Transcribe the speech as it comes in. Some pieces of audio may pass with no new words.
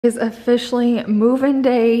Is officially move-in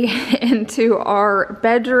day into our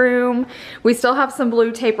bedroom. We still have some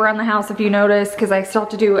blue tape around the house if you notice, because I still have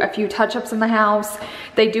to do a few touch-ups in the house.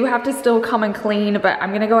 They do have to still come and clean, but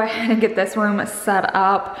I'm gonna go ahead and get this room set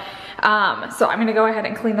up. So I'm gonna go ahead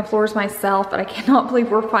and clean the floors myself, but I cannot believe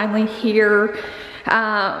we're finally here.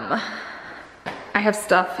 I have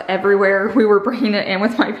stuff everywhere. We were bringing it in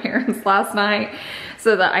with my parents last night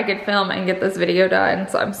so that I could film and get this video done.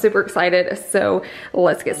 So I'm super excited. So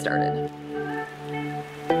let's get started.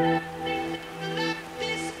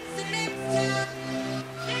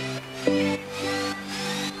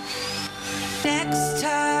 Next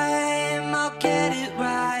time I'll get it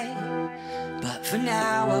right, but for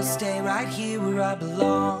now I'll stay right here where I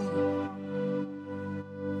belong.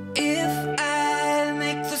 If I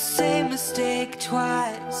make the same mistake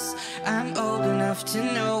twice, I'm old enough to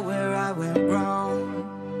know where I went wrong.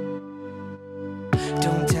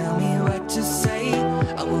 Don't tell me what to say,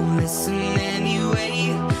 I won't listen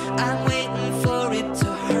anyway. I'm waiting for it to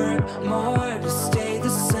hurt more, to stay the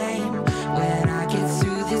same. When I get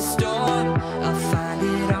through this storm, I'll find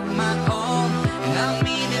it on my own, and I'll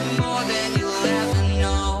mean it more than you'll ever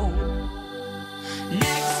know.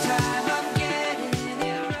 Next time I'm getting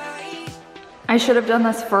it right. I should have done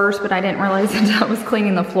this first, but I didn't realize until I was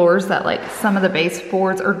cleaning the floors that like some of the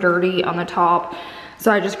baseboards are dirty on the top.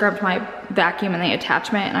 So I just grabbed my vacuum and the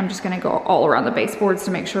attachment, and I'm just gonna go all around the baseboards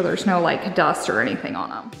to make sure there's no like dust or anything on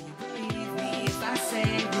them. Believe me if I say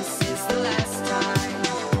this is the last time.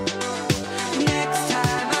 Next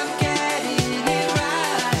time I'm getting it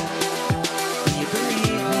right. You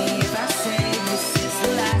believe me if I say this is the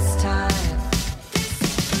last time.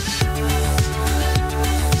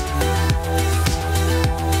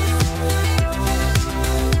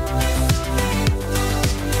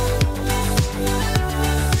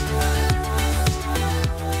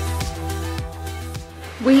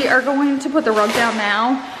 We are going to put the rug down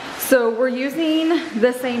now. So we're using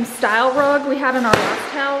the same style rug we had in our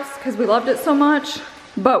last house because we loved it so much,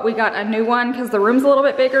 but we got a new one because the room's a little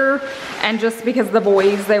bit bigger, and just because the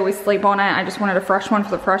boys, they always sleep on it, I just wanted a fresh one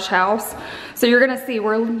for the fresh house. So you're gonna see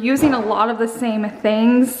we're using a lot of the same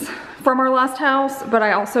things from our last house, but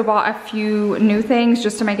I also bought a few new things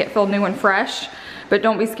just to make it feel new and fresh. But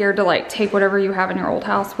don't be scared to like take whatever you have in your old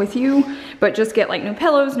house with you, but just get like new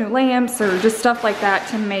pillows, new lamps, or just stuff like that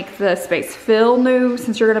to make the space feel new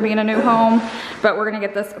since you're gonna be in a new home. But we're gonna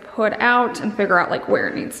get this put out and figure out like where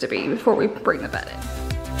it needs to be before we bring the bed in.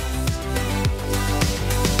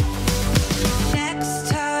 Next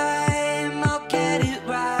time I'll get it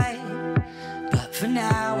right, but for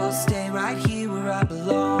now I'll stay right here where I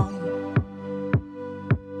belong.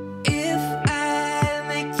 If I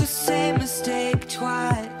make the same mistake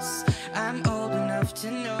twice, I'm old enough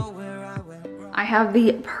to know where I went wrong. I have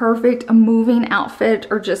the perfect moving outfit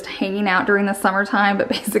or just hanging out during the summertime, but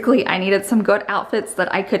basically I needed some good outfits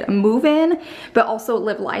that I could move in, but also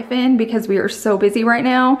live life in because we are so busy right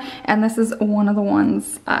now. And this is one of the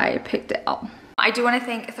ones I picked out. I do want to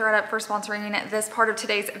thank thredUP for sponsoring this part of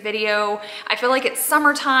today's video. I feel like it's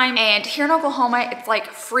summertime, and here in Oklahoma, it's like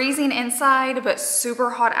freezing inside, but super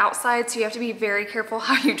hot outside. So you have to be very careful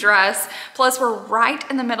how you dress. Plus we're right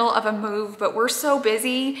in the middle of a move, but we're so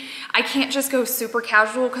busy. I can't just go super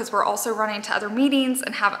casual because we're also running to other meetings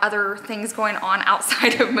and have other things going on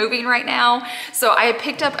outside of moving right now. So I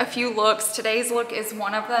picked up a few looks. Today's look is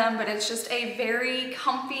one of them, but it's just a very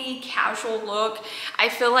comfy, casual look. I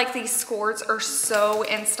feel like these skirts are so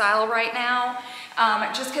in style right now,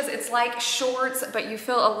 just because it's like shorts, but you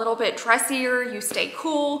feel a little bit dressier, you stay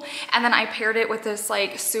cool. And then I paired it with this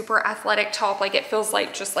like super athletic top, like it feels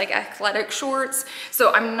like just like athletic shorts.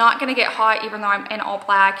 So I'm not gonna get hot even though I'm in all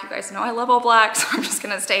black. You guys know I love all black, so I'm just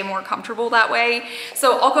gonna stay more comfortable that way.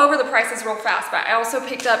 So I'll go over the prices real fast, but I also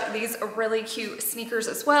picked up these really cute sneakers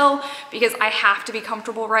as well because I have to be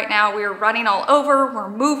comfortable right now. We are running all over, we're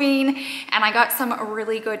moving, and I got some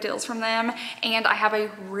really good deals from them. And I have a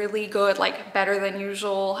really good, like better than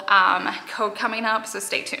usual code coming up, so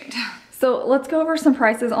stay tuned. So let's go over some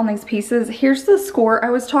prices on these pieces. Here's the skirt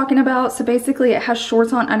I was talking about. So basically it has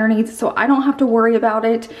shorts on underneath, so I don't have to worry about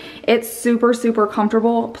it. It's super, super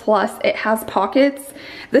comfortable. Plus it has pockets.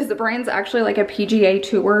 This brand's actually like a PGA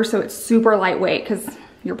tour, so it's super lightweight because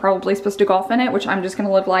you're probably supposed to golf in it, which I'm just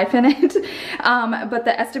gonna live life in it. But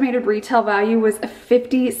the estimated retail value was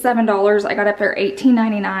 $57. I got it for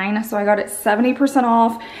 $18.99, so I got it 70%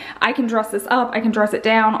 off. I can dress this up, I can dress it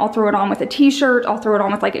down, I'll throw it on with a t-shirt, I'll throw it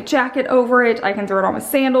on with like a jacket over it, I can throw it on with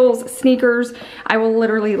sandals, sneakers. I will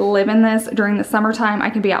literally live in this during the summertime.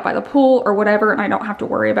 I can be out by the pool or whatever, and I don't have to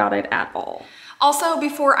worry about it at all. Also,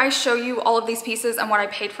 before I show you all of these pieces and what I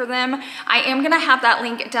paid for them, I am gonna have that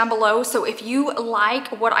link down below. So if you like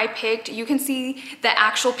what I picked, you can see the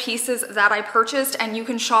actual pieces that I purchased and you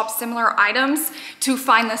can shop similar items to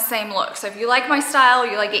find the same look. So if you like my style,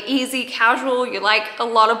 you like it easy, casual, you like a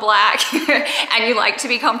lot of black, and you like to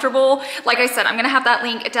be comfortable, like I said, I'm gonna have that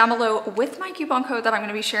link down below with my coupon code that I'm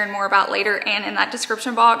gonna be sharing more about later and in that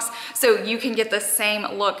description box, so you can get the same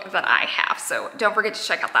look that I have. So don't forget to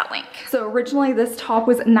check out that link. So originally this top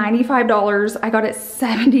was $95. I got it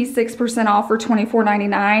 76% off for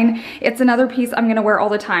 $24.99. It's another piece I'm gonna wear all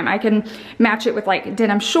the time. I can match it with like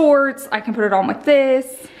denim shorts. I can put it on with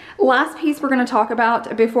this. Last piece we're gonna talk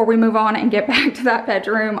about before we move on and get back to that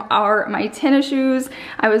bedroom are my tennis shoes.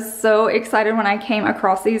 I was so excited when I came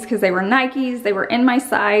across these because they were Nikes, they were in my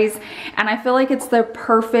size, and I feel like it's the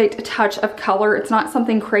perfect touch of color. It's not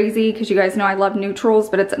something crazy because you guys know I love neutrals,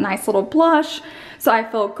 but it's a nice little blush. So I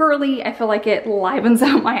feel girly. I feel like it livens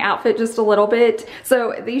out my outfit just a little bit.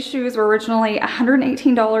 So these shoes were originally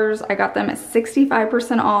 $118. I got them at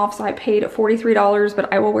 65% off, so I paid $43,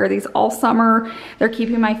 but I will wear these all summer. They're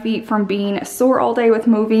keeping my feet from being sore all day with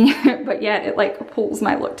moving, but yet it like pulls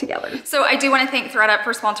my look together. So I do want to thank thredUP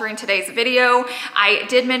for sponsoring today's video. I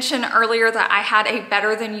did mention earlier that I had a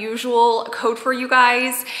better than usual code for you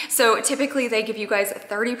guys. So typically they give you guys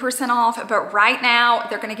 30% off, but right now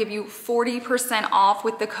they're gonna give you 40% off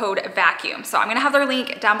with the code VACUUM. So I'm gonna have their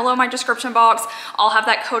link down below my description box. I'll have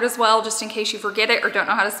that code as well, just in case you forget it or don't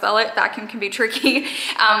know how to spell it. Vacuum can be tricky.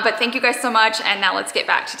 But thank you guys so much, and now let's get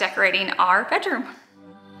back to decorating our bedroom.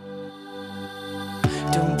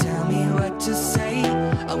 Don't tell me what to say,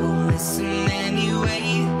 I won't listen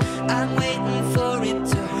anyway. I'm waiting for it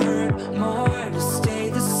to hurt more, to stay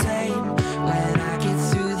the same. When I get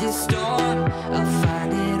through this storm, I'll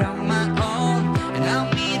find it on my own, and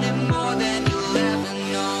I'll mean it more than you'll ever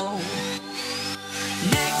know.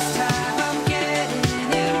 Next time I'm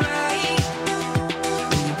getting it right.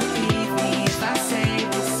 Will you believe me if I say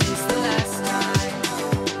this is the last time?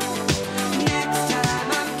 Next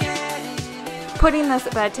time I'm getting it right. Putting this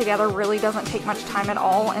bed together really doesn't take much time at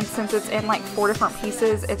all, and since it's in like 4 different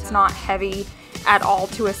pieces, it's not heavy at all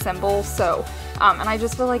to assemble. So and I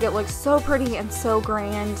just feel like it looks so pretty and so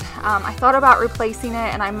grand. I thought about replacing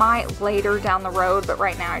it, and I might later down the road, but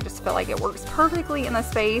right now I just feel like it works perfectly in the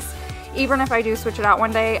space. Even if I do switch it out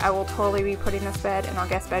one day, I will totally be putting this bed in our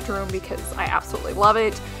guest bedroom because I absolutely love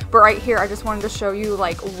it. But right here, I just wanted to show you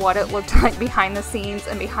like what it looked like behind the scenes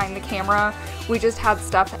and behind the camera. We just had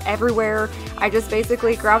stuff everywhere. I just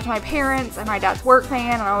basically grabbed my parents and my dad's work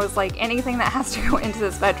van, and I was like, anything that has to go into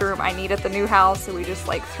this bedroom, I need at the new house. So we just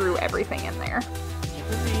like threw everything in there.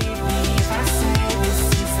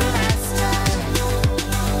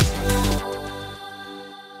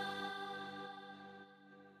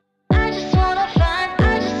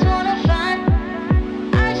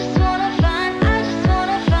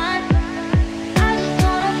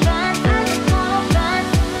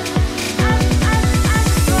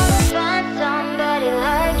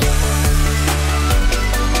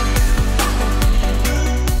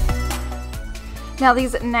 Now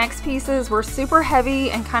these next pieces were super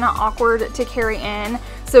heavy and kind of awkward to carry in.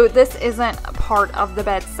 So this isn't part of the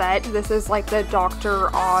bed set. This is like the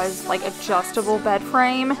Dr. Oz like adjustable bed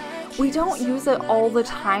frame. We don't use it all the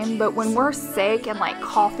time, but when we're sick and like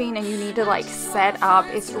coughing and you need to like set up,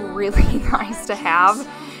 it's really nice to have.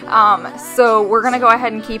 So we're gonna go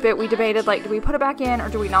ahead and keep it. We debated like, do we put it back in or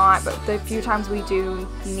do we not? But the few times we do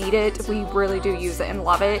need it, we really do use it and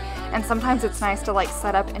love it. And sometimes it's nice to like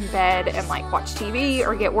set up in bed and like watch TV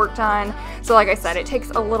or get work done. So like I said, it takes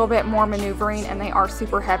a little bit more maneuvering, and they are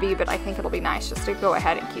super heavy, but I think it'll be nice just to go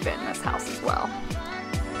ahead and keep it in this house as well.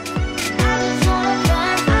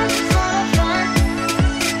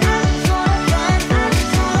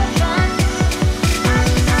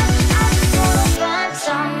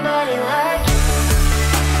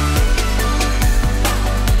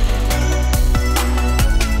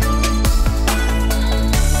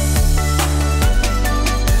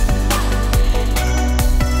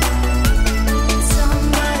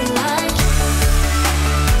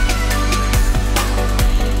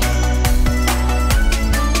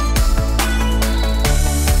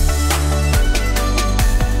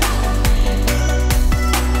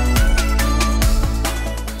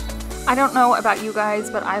 I don't know about you guys,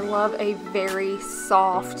 but I love a very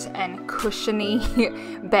soft and cushiony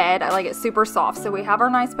bed. I like it super soft. So we have our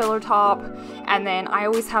nice pillow top, and then I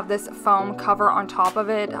always have this foam cover on top of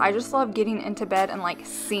it. I just love getting into bed and like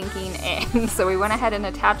sinking in. So we went ahead and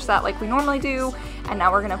attached that like we normally do, and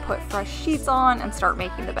now we're gonna put fresh sheets on and start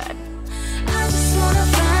making the bed. I just wanna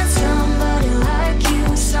find somebody like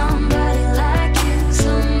you, somebody like you.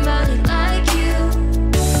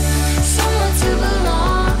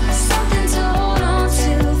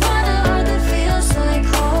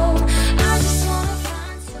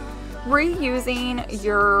 reusing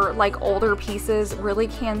your like older pieces really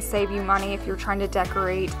can save you money if you're trying to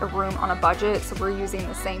decorate a room on a budget. So we're using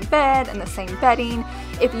the same bed and the same bedding.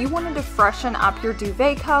 If you wanted to freshen up your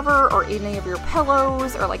duvet cover or any of your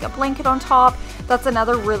pillows or like a blanket on top, that's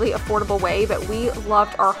another really affordable way, but we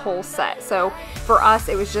loved our whole set. So for us,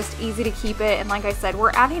 it was just easy to keep it. And like I said,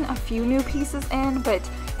 we're adding a few new pieces in, but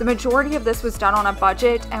the majority of this was done on a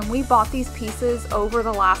budget, and we bought these pieces over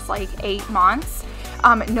the last like 8 months,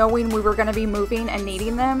 knowing we were going to be moving and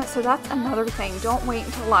needing them. So that's another thing. Don't wait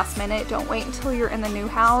until the last minute. Don't wait until you're in the new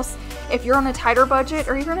house. If you're on a tighter budget,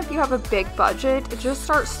 or even if you have a big budget, just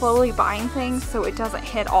start slowly buying things so it doesn't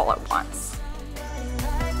hit all at once.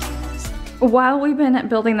 While we've been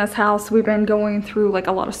building this house, we've been going through like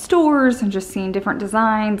a lot of stores and just seeing different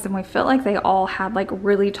designs, and we felt like they all had like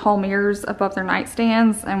really tall mirrors above their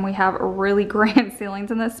nightstands, and we have really grand ceilings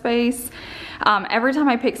in this space. Every time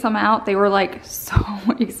I picked some out, they were like so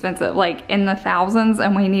expensive, like in the thousands,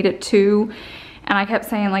 and we needed 2. And I kept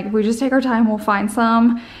saying, like, if we just take our time, we'll find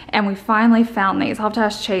some. And we finally found these. I'll have to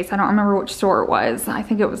ask Chase. I don't remember which store it was. I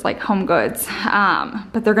think it was like Home Goods.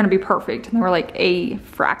 But they're gonna be perfect. And they were like a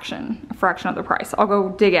fraction of the price. I'll go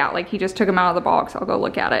dig out. Like, he just took them out of the box. I'll go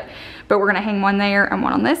look at it. But we're gonna hang one there and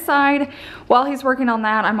one on this side. While he's working on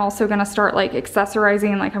that, I'm also gonna start like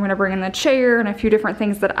accessorizing. Like, I'm gonna bring in the chair and a few different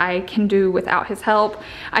things that I can do without his help.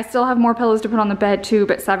 I still have more pillows to put on the bed too,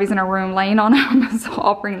 but Savvy's in a room laying on them. So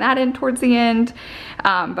I'll bring that in towards the end.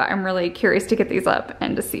 But I'm really curious to get these up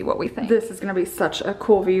and to see what we think. This is gonna be such a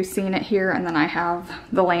cool view seeing it here, and then I have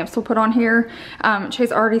the lamps we'll put on here.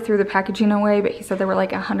 Chase already threw the packaging away, but he said they were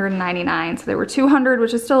like $199, so they were $200,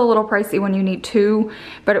 which is still a little pricey when you need 2,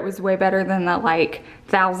 but it was way better than the like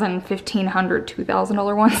 $1,000, $1,500,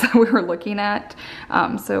 $2,000 ones that we were looking at.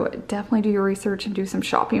 So definitely do your research and do some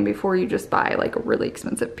shopping before you just buy like really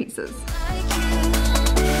expensive pieces.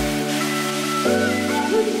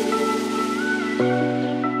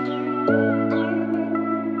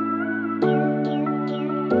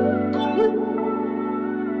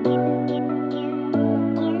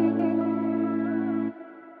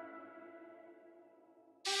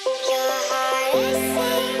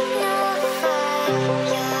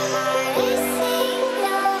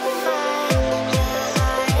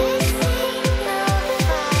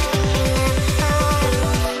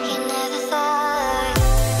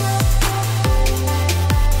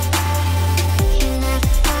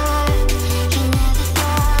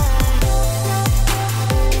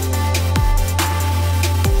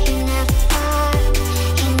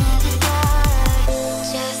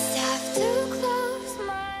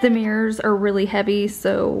 The mirrors are really heavy,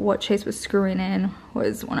 so what Chase was screwing in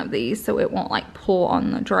was one of these, so it won't like pull on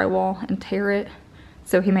the drywall and tear it.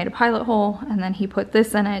 So he made a pilot hole, and then he put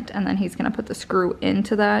this in it, and then he's gonna put the screw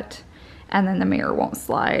into that, and then the mirror won't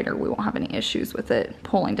slide, or we won't have any issues with it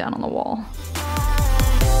pulling down on the wall.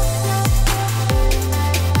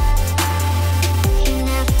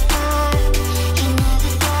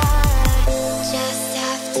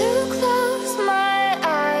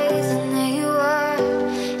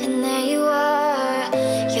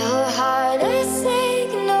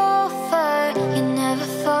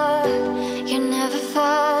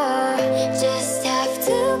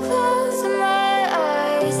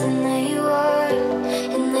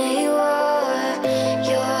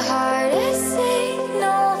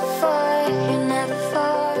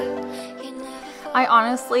 I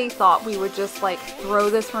honestly thought we would just like throw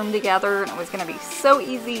this room together and it was gonna be so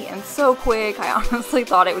easy and so quick. I honestly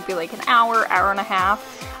thought it would be like an hour, hour and a half.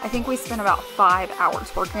 I think we spent about 5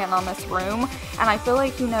 hours working on this room, and I feel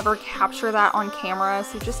like you never capture that on camera.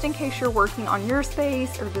 So just in case you're working on your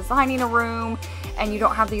space or designing a room and you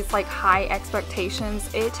don't have these like high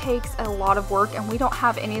expectations, it takes a lot of work, and we don't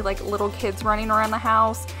have any like little kids running around the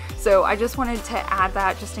house. So I just wanted to add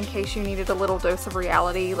that just in case you needed a little dose of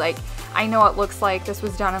reality. Like, I know it looks like this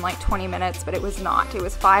was done in like 20 minutes, but it was not. It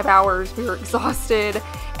was 5 hours. We were exhausted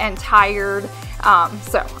and tired.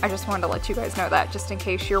 So I just wanted to let you guys know that just in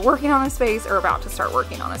case you're working on a space or about to start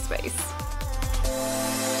working on a space.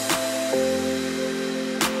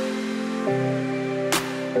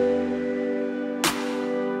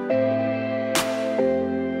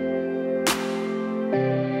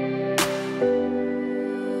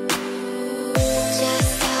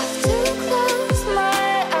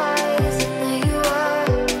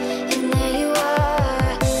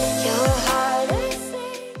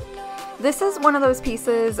 This is one of those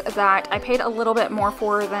pieces that I paid a little bit more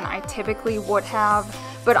for than I typically would have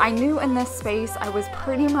But I knew in this space I was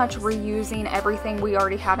pretty much reusing everything we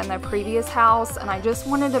already had in the previous house, and I just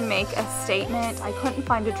wanted to make a statement. I couldn't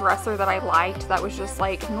find a dresser that I liked that was just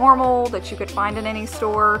like normal, that you could find in any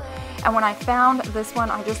store. And when I found this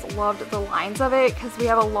one, I just loved the lines of it because we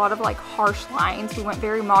have a lot of like harsh lines. We went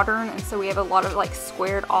very modern, and so we have a lot of like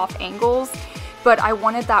squared off angles. But I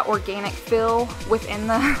wanted that organic feel within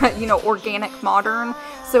the, you know, organic modern.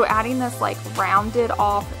 So adding this like rounded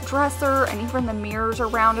off dresser, and even the mirrors are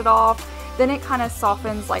rounded off, then it kind of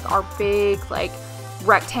softens like our big like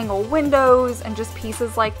rectangle windows and just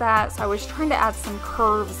pieces like that. So I was trying to add some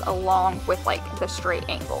curves along with like the straight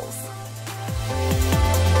angles.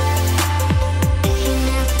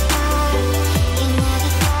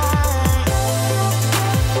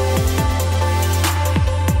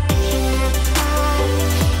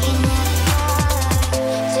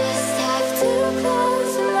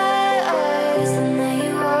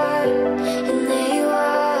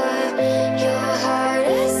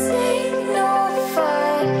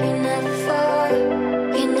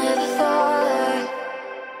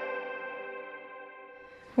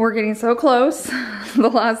 We're getting so close. The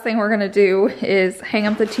last thing we're gonna do is hang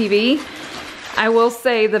up the TV. I will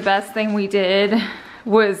say the best thing we did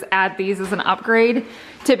was add these as an upgrade.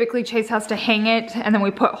 Typically Chase has to hang it, and then we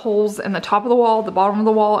put holes in the top of the wall, the bottom of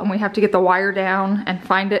the wall, and we have to get the wire down and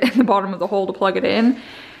find it in the bottom of the hole to plug it in.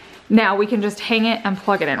 Now we can just hang it and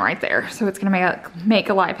plug it in right there. So it's gonna make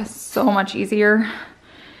life so much easier.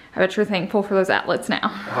 I bet you're thankful for those outlets now.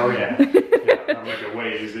 Oh yeah, yeah, that'll make it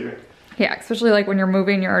way easier. Yeah, especially like when you're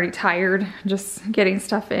moving, you're already tired. Just getting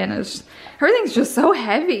stuff in is, everything's just so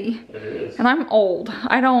heavy. It is. And I'm old.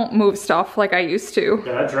 I don't move stuff like I used to.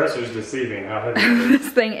 Yeah, that dresser's deceiving how heavy it is.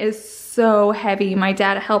 This thing is so heavy. My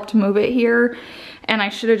dad helped move it here, and I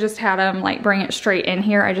should have just had him like bring it straight in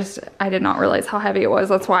here. I did not realize how heavy it was.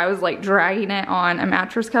 That's why I was like dragging it on a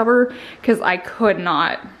mattress cover, because I could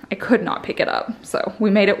not pick it up. So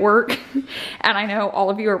we made it work. And I know all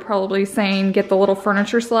of you are probably saying get the little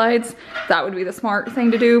furniture slides. That would be the smart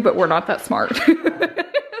thing to do, but we're not that smart.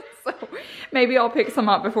 So maybe I'll pick some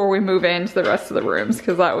up before we move into the rest of the rooms,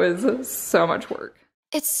 because that was so much work.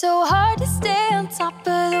 It's so hard to stay on top of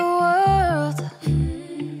the world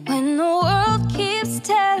when the world keeps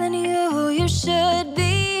telling you who you should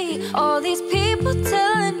be. All these people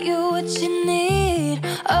telling you what you need.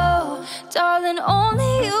 Oh, darling,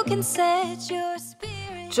 only you can set your spirit.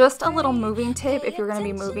 Just a little moving tip if you're going to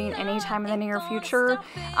be moving anytime in the near future.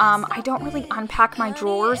 I don't really unpack my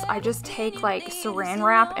drawers. I just take like saran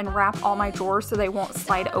wrap and wrap all my drawers so they won't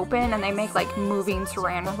slide open, and they make like moving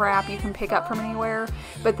saran wrap you can pick up from anywhere.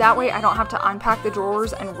 But that way I don't have to unpack the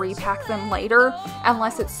drawers and repack them later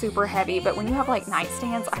unless it's super heavy. But when you have like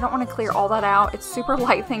nightstands, I don't want to clear all that out. It's super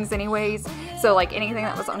light things anyways. So like anything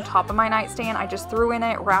that was on top of my nightstand, I just threw in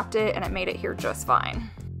it, wrapped it, and it made it here just fine.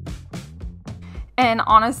 And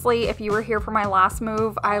honestly, if you were here for my last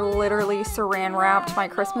move, I literally saran wrapped my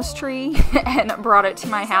Christmas tree and brought it to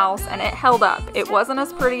my house, and it held up. It wasn't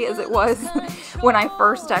as pretty as it was when I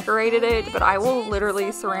first decorated it, but I will literally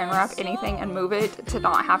saran wrap anything and move it to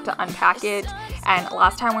not have to unpack it. And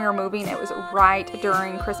last time we were moving, it was right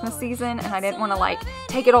during Christmas season, and I didn't want to like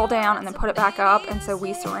take it all down and then put it back up, and so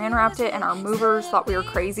we saran wrapped it, and our movers thought we were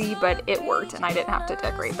crazy, but it worked, and I didn't have to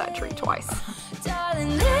decorate that tree twice.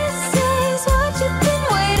 Darling, this is what you've been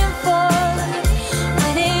waiting for.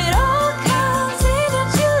 When it all comes in,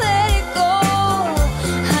 don't you let it go.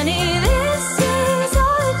 Honey, this is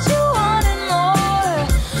all that you want and more.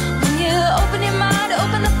 When you open your mind,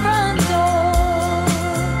 open the front door.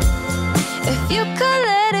 If you could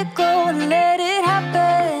let it go and let it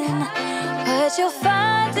happen, what you'll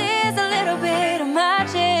find is a little bit of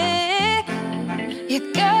magic. You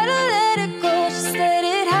gotta let it go, just let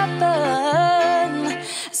it happen.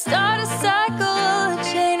 Start a cycle, a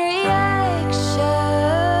chain reaction.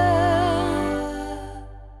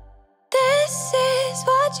 This is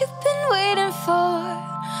what you've been waiting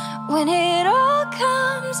for. When it all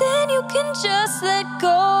comes in, you can just let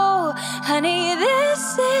go. Honey,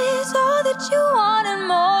 this is all that you want and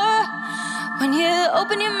more. When you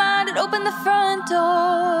open your mind and open the front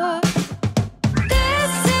door.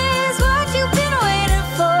 This is what you've been waiting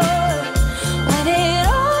for. When it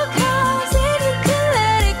all comes in, you can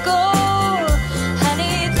let it go.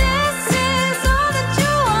 Honey, this is all that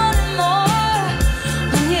you want and more.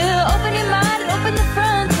 When you open your mind and open the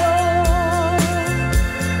front door.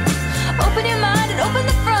 Open your mind and open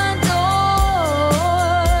the front door.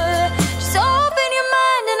 Just open your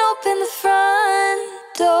mind and open the front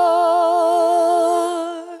door.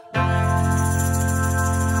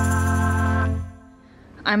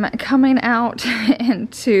 I'm coming out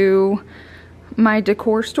into my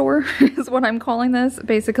decor store is what I'm calling this.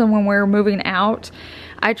 Basically, when we're moving out,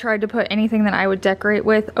 I tried to put anything that I would decorate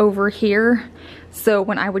with over here. So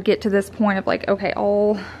when I would get to this point of like, okay,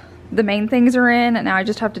 all the main things are in and now I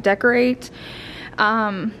just have to decorate.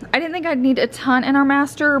 I didn't think I'd need a ton in our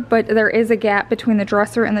master, but there is a gap between the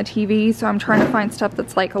dresser and the TV, so I'm trying to find stuff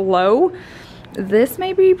that's like low. This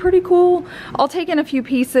may be pretty cool. I'll take in a few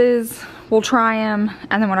pieces, we'll try them,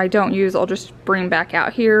 and then what I don't use I'll just bring back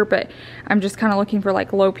out here, but I'm just kind of looking for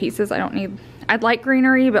like low pieces. I'd like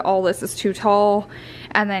greenery, but all this is too tall,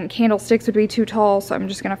 and then candlesticks would be too tall, so I'm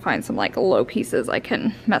just gonna find some like low pieces I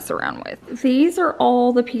can mess around with. These are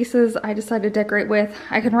all the pieces I decided to decorate with.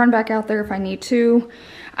 I can run back out there if I need to.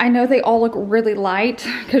 I know they all look really light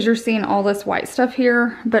because you're seeing all this white stuff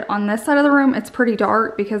here, but on this side of the room it's pretty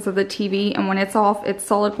dark because of the TV, and when it's off it's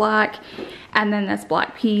solid black, and then this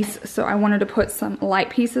black piece, so I wanted to put some light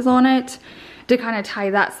pieces on it to kind of tie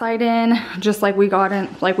that side in, just like we brought in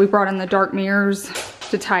the dark mirrors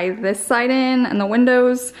to tie this side in and the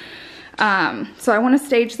windows. So I want to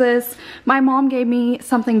stage this. My mom gave me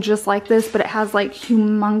something just like this, but it has like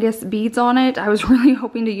humongous beads on it. I was really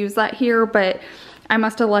hoping to use that here, but I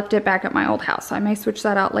must have left it back at my old house, so I may switch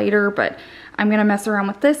that out later, but I'm gonna mess around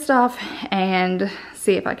with this stuff and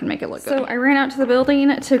see if I can make it look good. So I ran out to the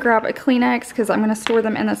building to grab a Kleenex because I'm gonna store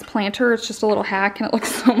them in this planter. It's just a little hack and it looks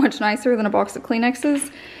so much nicer than a box of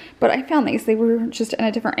Kleenexes. But I found these, they were just in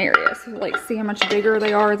a different area. So like, see how much bigger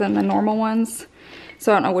they are than the normal ones.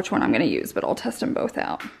 So I don't know which one I'm gonna use, but I'll test them both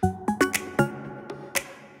out.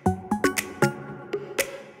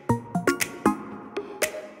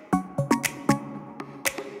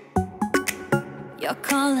 You're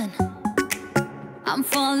calling, I'm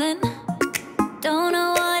falling, don't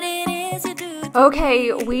know what it is you do.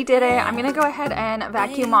 Okay, we did it. I'm gonna go ahead and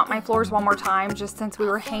vacuum mop my floors one more time, just since we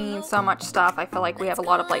were hanging so much stuff. I feel like we have a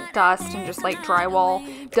lot of like dust and just like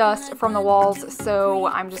drywall dust from the walls, so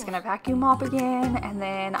I'm just gonna vacuum mop again, and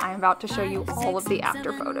then I'm about to show you all of the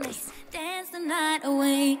after photos. Dance the night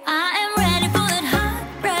away. I am ready for that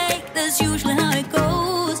heartbreak. That's usually how it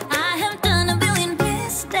goes. I have done a billion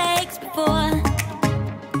mistakes before.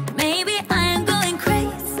 Maybe I am going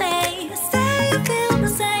crazy. Say you feel the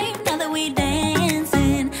same now that we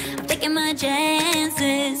dancing. I'm taking my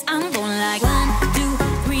chances. I'm going like 1, 2,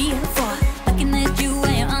 3, 4. Looking at you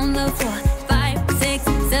when you're on the floor. 5, 6,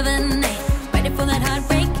 7, 8. Ready for that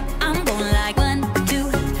heartbreak. I'm going like 1,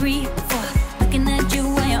 2, 3, 4. Looking at you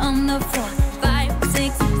when you're on the floor. 5,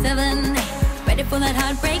 6, 7, 8. Ready for that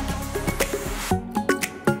heartbreak.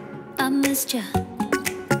 I missed you.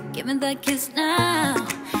 Give me that kiss now.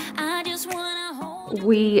 I just wanna hold.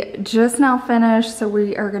 We just now finished, so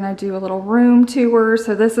we are gonna do a little room tour.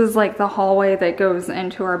 So this is like the hallway that goes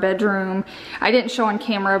into our bedroom. I didn't show on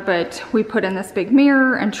camera, but we put in this big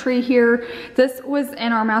mirror and tree here. This was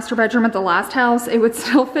in our master bedroom at the last house. It would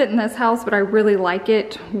still fit in this house, but I really like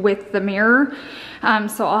it with the mirror.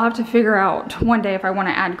 So I'll have to figure out one day if I want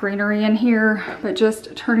to add greenery in here, but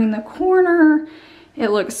just turning the corner, it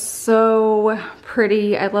looks so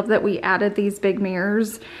pretty. I love that we added these big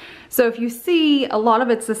mirrors. So if you see, a lot of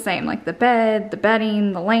it's the same, like the bed, the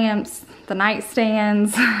bedding, the lamps, the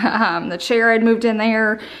nightstands, the chair I'd moved in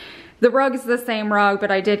there. The rug is the same rug,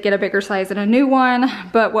 but I did get a bigger size and a new one.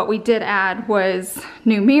 But what we did add was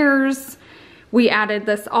new mirrors. We added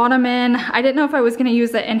this Ottoman. I didn't know if I was gonna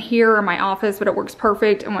use it in here or my office, but it works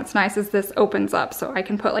perfect. And what's nice is this opens up, so I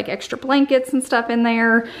can put like extra blankets and stuff in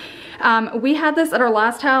there. We had this at our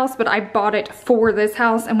last house, but I bought it for this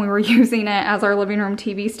house and we were using it as our living room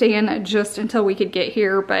TV stand just until we could get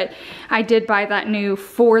here. But I did buy that new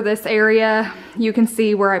for this area. You can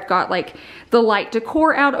see where I've got like the light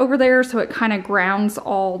decor out over there, so it kind of grounds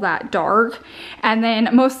all that dark. And then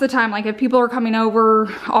most of the time, like if people are coming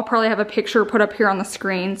over, I'll probably have a picture put up here on the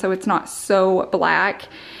screen so it's not so black.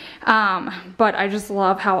 But I just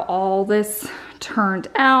love how all this turned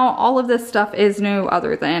out. All of this stuff is new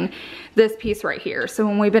other than this piece right here. So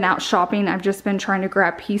when we've been out shopping, I've just been trying to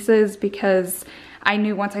grab pieces because I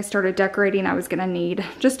knew once I started decorating, I was gonna need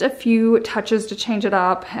just a few touches to change it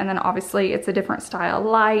up. And then obviously it's a different style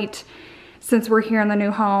light since we're here in the new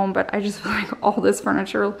home, but I just feel like all this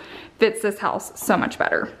furniture fits this house so much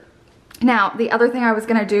better. Now, the other thing I was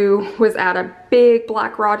gonna do was add a big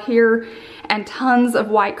black rod here and tons of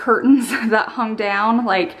white curtains that hung down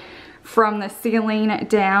like from the ceiling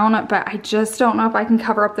down, but I just don't know if I can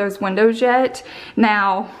cover up those windows yet.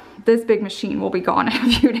 Now, this big machine will be gone in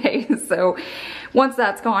a few days. So once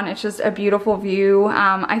that's gone, it's just a beautiful view.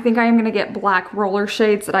 I think I am gonna get black roller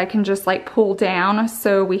shades that I can just like pull down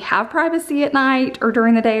so we have privacy at night or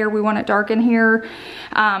during the day, or we want it dark in here.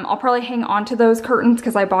 I'll probably hang on to those curtains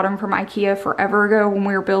because I bought them from IKEA forever ago when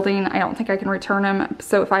we were building. I don't think I can return them.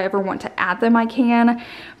 So if I ever want to add them, I can.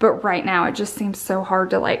 But right now it just seems so hard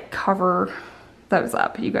to like cover those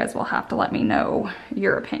up. You guys will have to let me know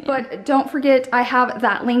your opinion. But don't forget, I have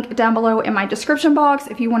that link down below in my description box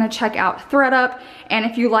if you want to check out thredUP. And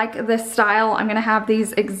if you like this style, I'm gonna have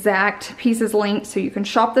these exact pieces linked so you can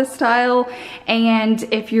shop this style. And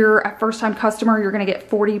if you're a first-time customer, you're gonna get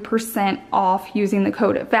 40% off using the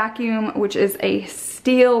code VACUUM, which is a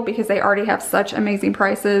steal because they already have such amazing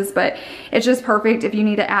prices. But it's just perfect if you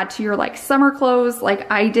need to add to your like summer clothes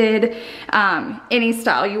like I did. Any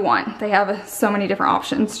style you want, they have so many different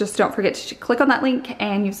options. Just don't forget to click on that link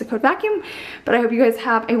and use the code VACUUM. But I hope you guys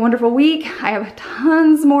have a wonderful week. I have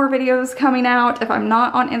tons more videos coming out. If I'm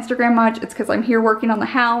not on Instagram much, it's because I'm here working on the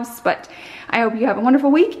house. But I hope you have a wonderful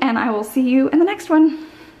week, and I will see you in the next one.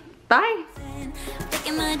 Bye.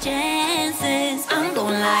 Taking my chances. I'm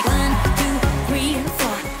going like 1, 2, 3,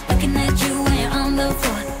 4. Looking at you when you're on the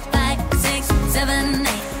floor. 5, 6, 7,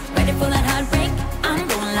 8. Ready for that heartbreak? I'm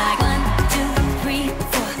going like 1, 2, 3,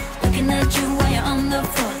 4. Looking at you while you're on the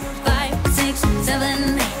floor. 5, 6,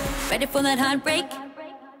 7, 8. Ready for that heartbreak?